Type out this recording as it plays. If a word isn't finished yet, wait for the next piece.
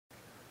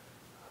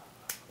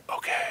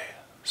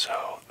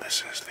So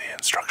this is the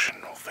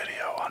instructional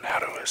video on how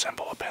to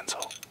assemble a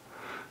pencil.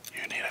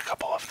 You need a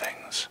couple of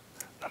things,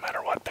 no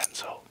matter what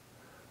pencil.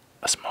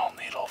 A small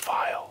needle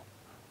file,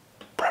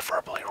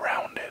 preferably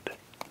rounded.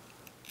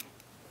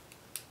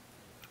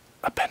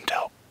 A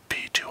Pentel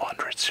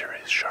P200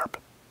 series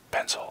Sharp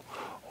pencil,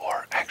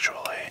 or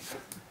actually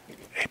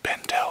a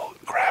Pentel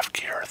Graph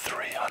Gear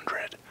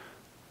 300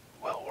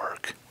 will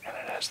work, and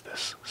it has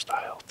this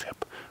style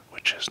tip,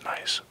 which is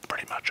nice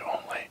pretty much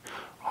only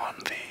on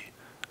the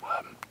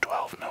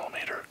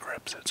 12mm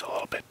grips. It's a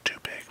little bit too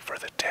big for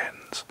the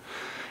 10s.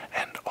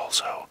 And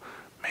also,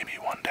 maybe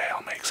one day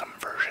I'll make some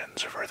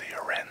versions for the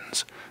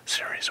Arenz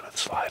series with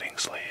sliding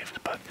sleeves,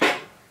 but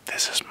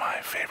this is my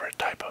favorite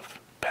type of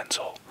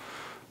pencil,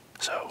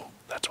 so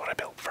that's what I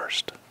built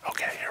first.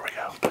 Okay, here we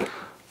go.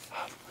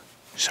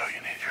 So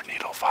you need your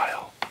needle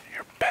file,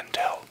 your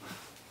Pentel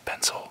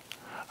pencil,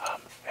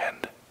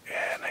 and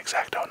an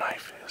X-Acto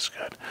knife is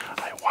good.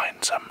 I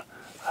wind some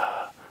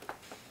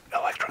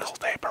electrical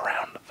tape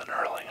around the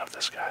knurling of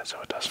this guy so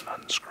it doesn't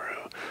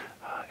unscrew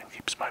and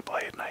keeps my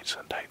blade nice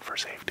and tight for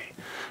safety.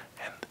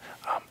 And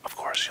of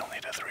course you'll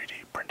need a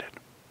 3D printed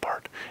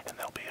part, and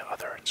there'll be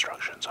other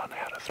instructions on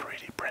how to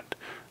 3D print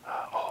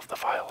all of the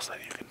files that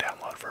you can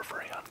download for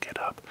free on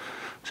GitHub.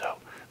 So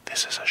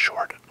this is a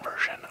short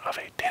version of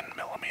a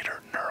 10mm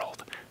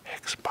knurled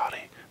hex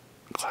body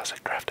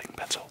classic drafting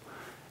pencil,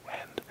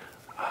 and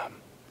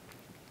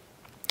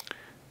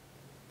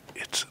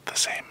it's the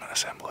same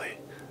assembly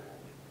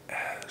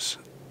as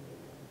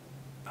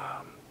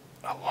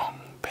a long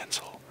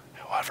pencil.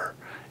 However,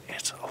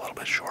 it's a little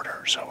bit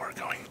shorter, so we're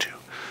going to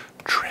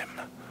trim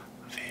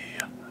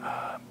the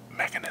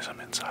mechanism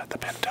inside the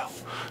Pentel.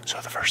 So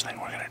the first thing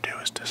we're going to do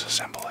is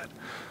disassemble it.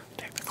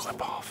 Take the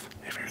clip off.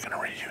 If you're going to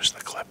reuse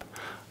the clip,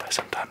 I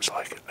sometimes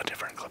like a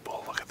different clip.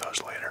 We'll look at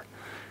those later.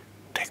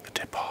 Take the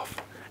tip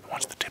off. And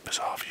once the tip is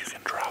off, you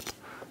can drop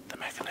the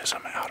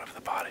mechanism out of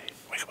the body.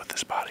 We can put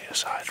this body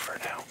aside for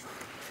now.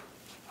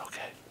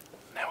 Okay,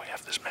 now we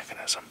have this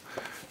mechanism.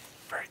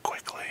 Very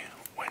quickly,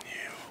 when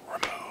you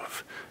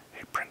remove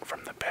a print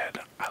from the bed,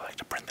 I like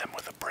to print them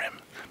with a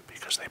brim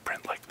because they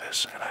print like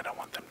this and I don't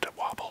want them to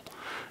wobble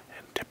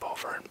and tip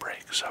over and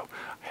break, so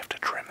I have to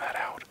trim that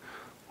out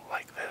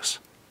like this.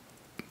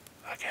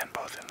 Again,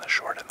 both in the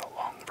short and the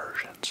long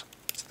versions,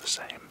 it's the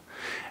same.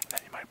 And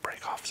then you might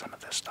break off some of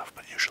this stuff,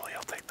 but usually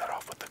I'll take that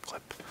off with the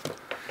clip.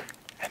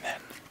 And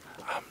then,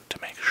 to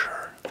make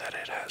sure that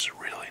it has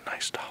really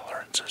nice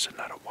tolerances and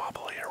not a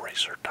wobbly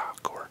eraser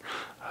dock or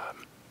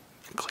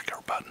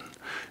clicker button,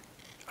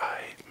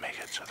 I make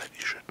it so that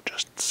you should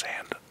just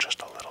sand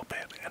just a little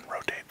bit and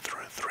rotate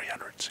through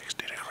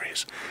 360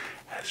 degrees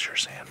as you're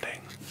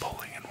sanding,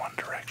 pulling in one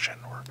direction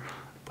or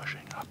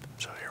pushing up.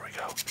 So here we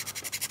go.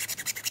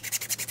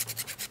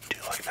 Do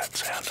you like that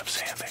sound of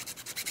sanding?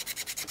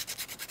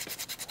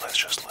 Let's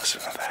just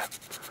listen to that.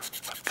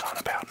 I've gone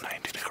about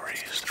 90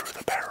 degrees through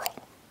the barrel.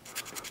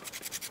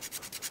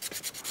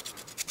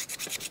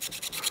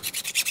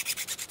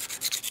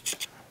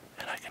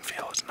 And I can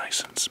feel it's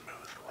nice and smooth.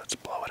 Let's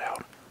blow it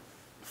out.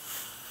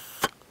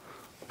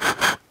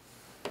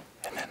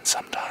 And then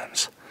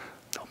sometimes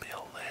there'll be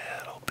a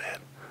little bit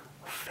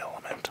of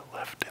filament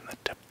left in the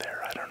tip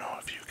there. I don't know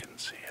if you can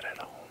see it at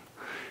home.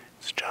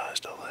 It's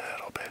just a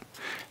little bit.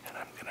 And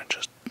I'm going to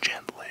just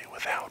gently,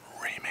 without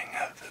reaming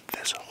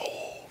this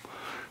hole,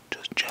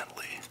 just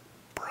gently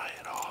pry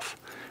it off.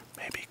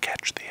 Maybe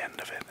catch the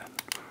end of it and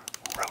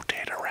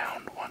rotate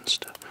around once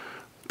to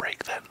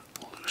break that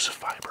loose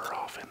fiber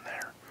off in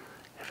there.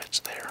 If it's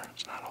there,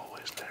 it's not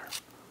always there.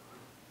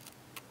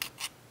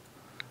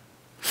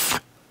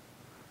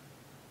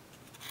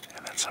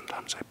 And then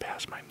sometimes I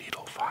pass my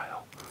needle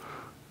file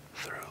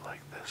through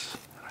like this,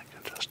 and I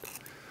can just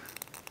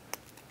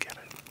get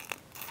it.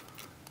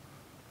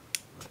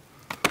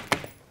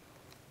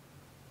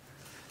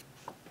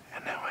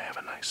 And now I have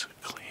a nice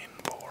clean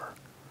bore.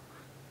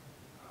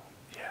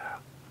 Yeah,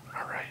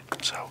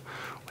 alright, so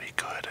we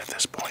could at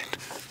this point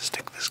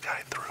stick this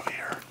guy through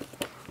here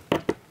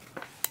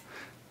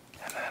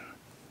and then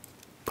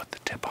put the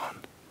tip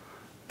on,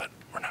 but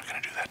we're not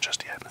going to do that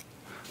just yet.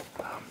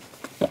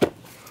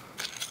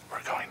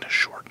 We're going to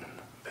shorten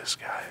this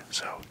guy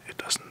so it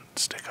doesn't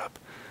stick up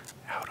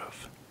out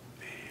of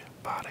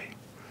the body.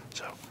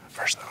 So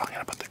first I'm going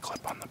to put the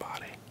clip on the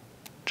body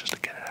just to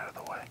get it out of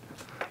the way.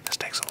 This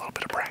takes a little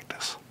bit of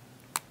practice.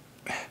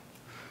 Get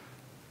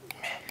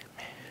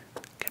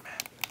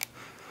mad.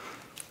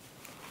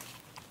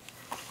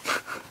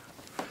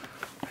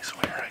 I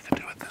swear I could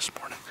do it this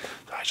morning.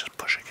 So I just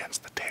push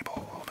against the table a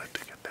little bit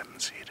to get them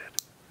seated.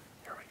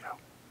 Here we go.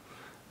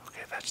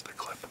 Okay, that's the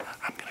clip.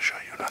 I'm going to show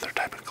you another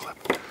type of clip.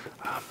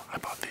 I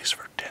bought these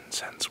for 10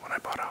 cents when I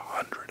bought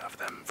 100 of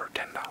them for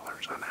 $10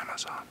 on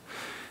Amazon.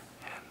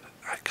 And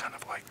I kind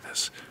of like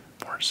this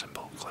more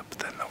simple clip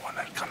than the one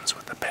that comes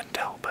with the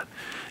Pentel, but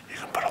you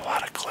can put a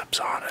lot of clips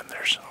on, and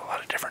there's a lot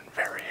of different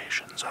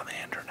variations on the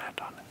internet,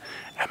 on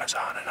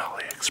Amazon and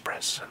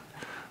AliExpress and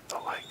the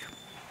like.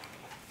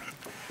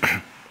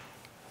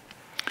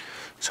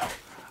 So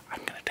I'm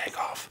going to take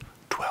off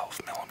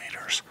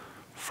 12mm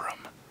from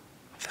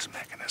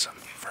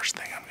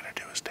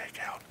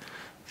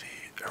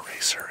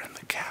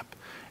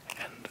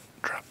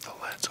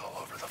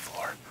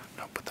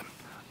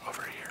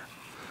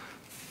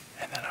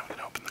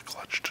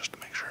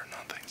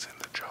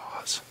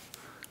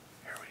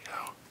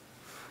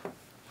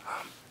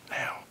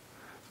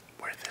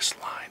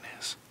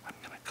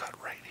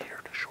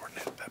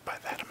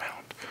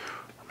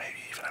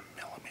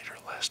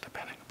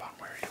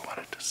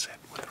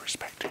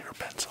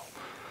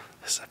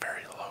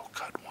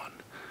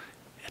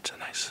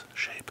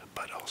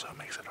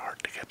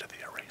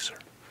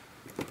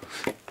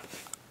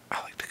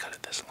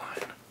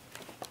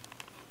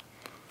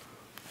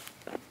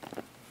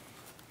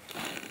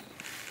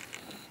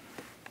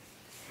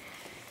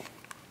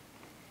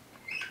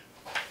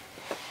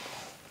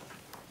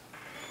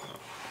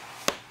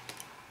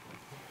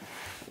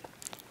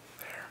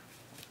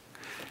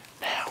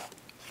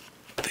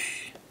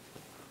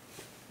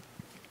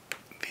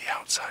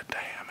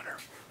diameter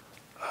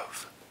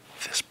of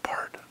this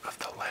part of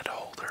the lead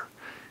holder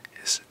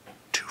is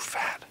too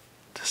fat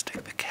to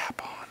stick the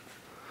cap on.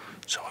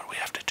 So what we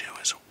have to do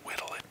is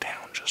whittle it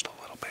down just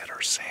a little bit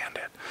or sand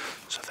it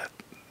so that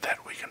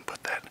we can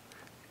put that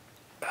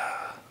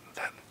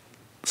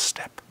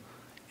step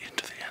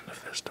into the end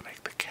of this to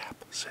make the cap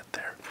sit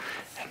there.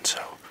 And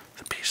so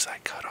the piece I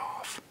cut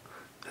off,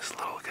 this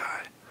little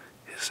guy,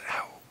 is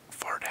how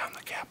far down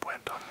the cap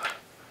went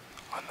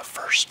on the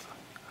first,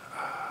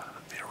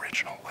 the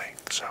original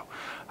length. So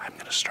I'm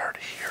going to start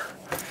here,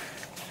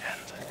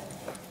 and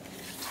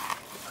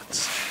let's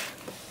see.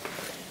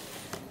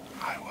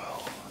 I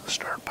will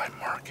start by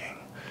marking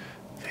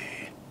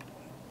the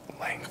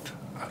length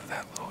of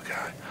that little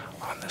guy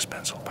on this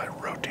pencil by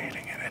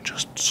rotating it and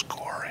just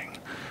scoring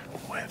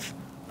with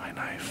my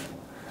knife.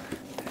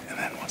 And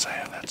then once I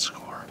have that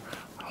score,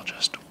 I'll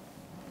just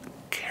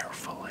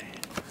carefully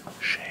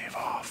shave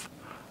off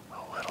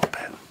a little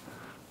bit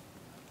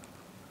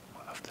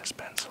of this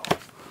pencil,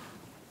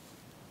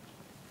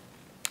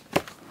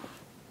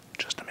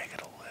 just to make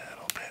it a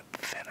little bit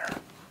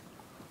thinner.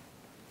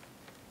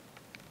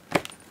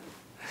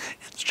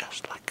 It's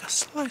just like a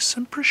slice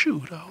of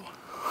prosciutto.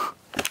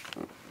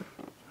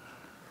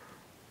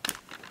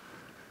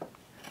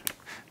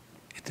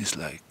 It is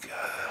like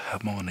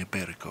jamon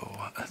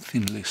iberico,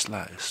 thinly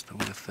sliced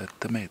with a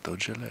tomato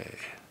gelée.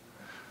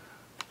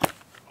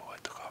 Oh, I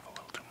took off a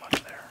little too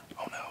much there.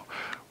 Oh no,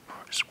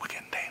 we're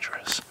getting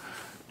dangerous.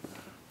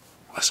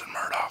 Listen,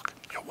 Murdoch,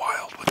 you're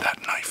wild with that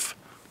knife.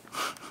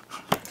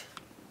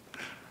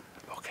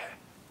 Okay,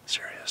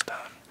 serious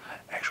time.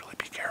 Actually,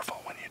 be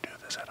careful when you do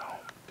this at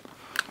home.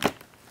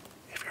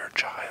 If you're a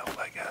child,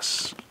 I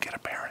guess, get a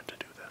parent to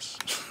do this.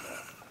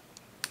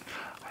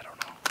 I don't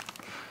know.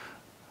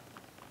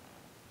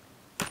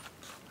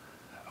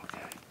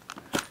 Okay,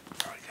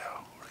 there we go.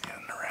 We're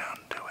getting around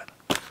to it.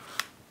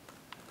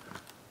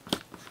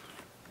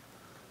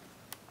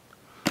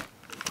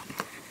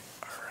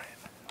 Alright,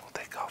 we'll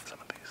take off some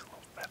of these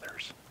little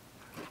feathers.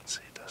 Let's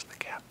see, does the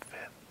cap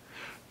fit?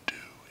 Do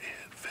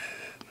it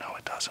fit? No,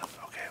 it doesn't.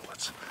 Okay,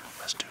 let's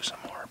do some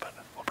more, but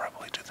we'll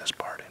probably do this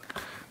part in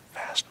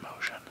fast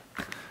motion.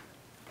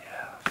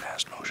 Yeah,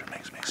 fast motion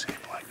makes me seem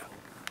like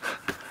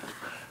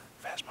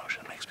fast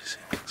motion makes me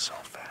seem like so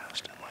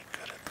fast and like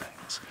good at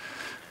things.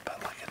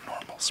 But like at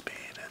normal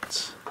speed,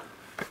 it's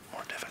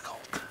more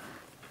difficult.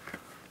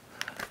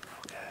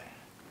 Okay,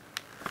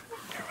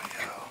 here we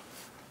go.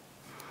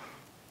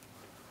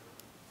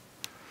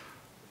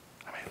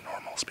 I mean,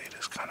 normal speed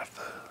is kind of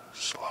the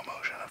slow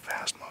motion of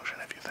fast motion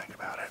if you think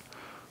about it.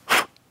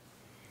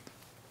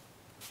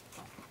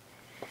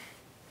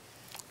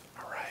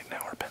 Alright,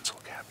 now our pencil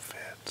cap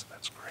fits.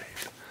 That's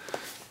great.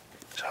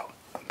 So,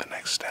 the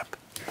next step,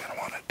 you're going to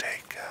want to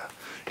take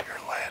your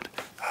lead.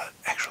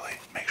 Actually,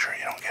 make sure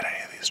you don't get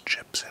any of these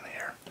chips in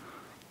here.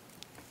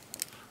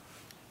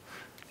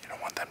 You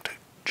don't want them to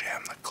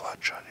jam the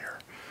clutch on your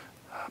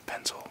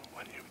pencil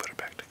when you put it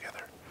back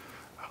together.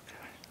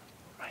 Okay.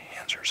 My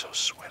hands are so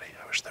sweaty.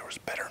 I wish there was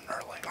better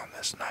knurling on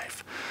this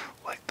knife,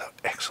 like the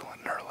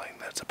excellent knurling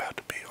that's about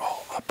to be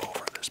all up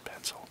over this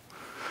pencil.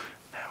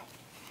 Now,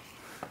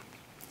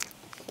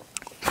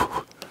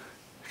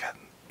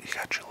 you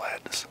got your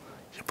leads.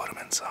 You put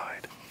them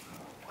inside.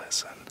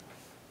 Listen,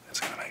 it's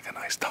gonna make a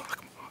nice dog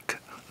mark.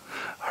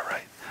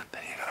 Alright,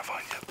 then you're gonna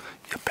find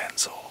your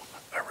pencil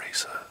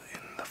eraser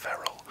in the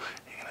ferrule.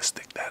 You're gonna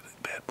stick that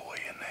bad boy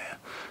in there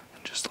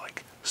and just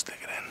like stick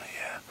it in,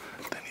 yeah.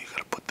 Then you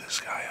gotta put this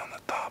guy on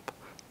the top.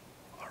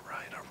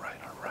 Alright, alright,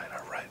 alright,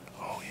 alright.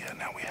 Oh yeah,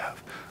 now we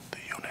have the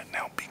unit.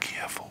 Now be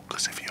careful,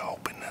 because if you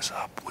open this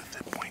up with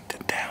it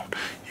pointed down,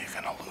 you're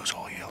gonna lose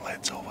all your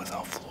leads over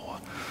the floor.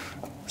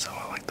 So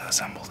I like to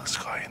assemble this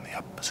guy in the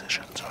up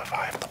position. So if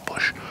I have to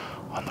push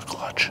on the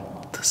clutch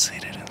to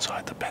seat it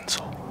inside the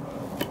pencil.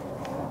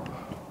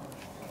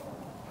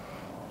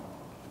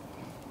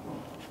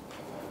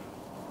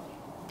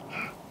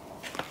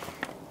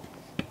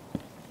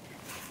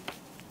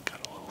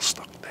 Got a little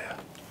stuck there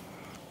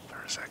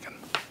for a second.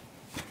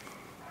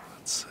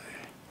 Let's see.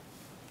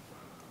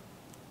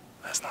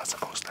 That's not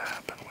supposed to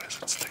happen. Where's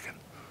it sticking?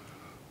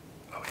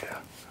 Oh yeah,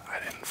 I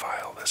didn't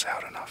file this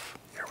out enough.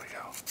 Here we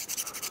go.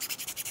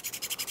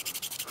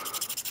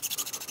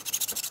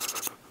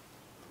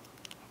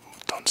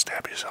 Don't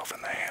stab yourself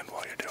in the hand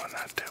while you're doing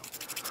that too.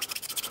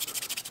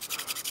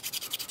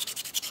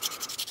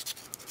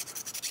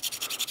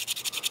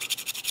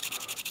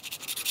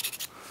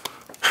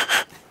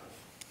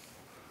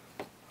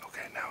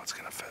 Okay, now it's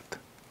gonna fit.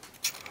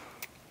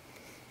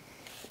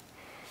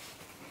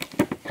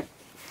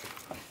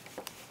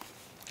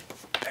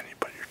 Then you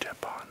put your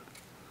tip on.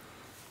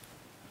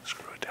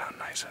 Screw it down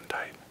nice and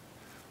tight.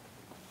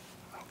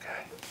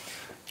 Okay.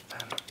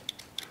 Then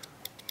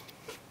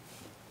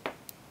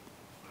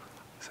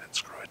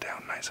screw it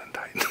down nice and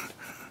tight.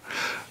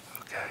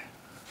 Okay.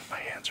 My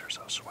hands are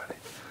so sweaty.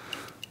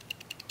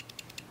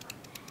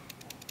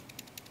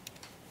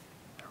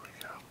 There we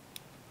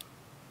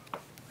go.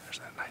 There's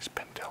that nice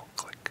Pentel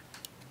click.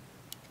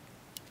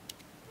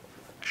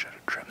 I should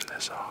have trimmed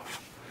this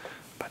off.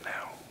 But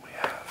now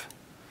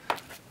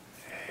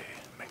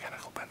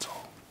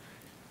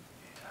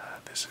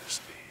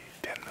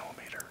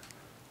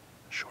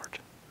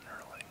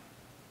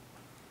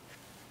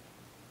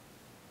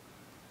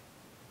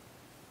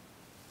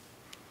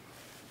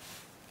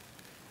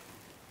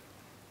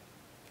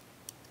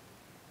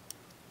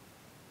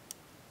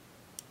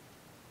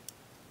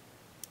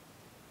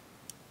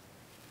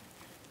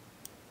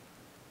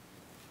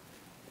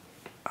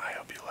I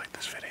hope you like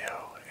this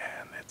video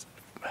and it's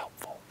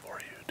helpful for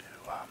you to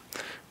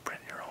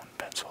print your own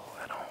pencil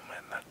at home,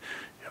 and that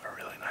you have a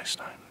really nice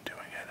time doing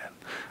it.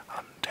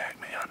 And tag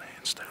me on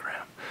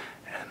Instagram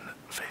and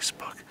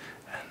Facebook,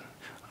 and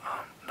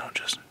no,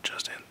 just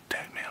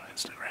tag me on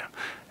Instagram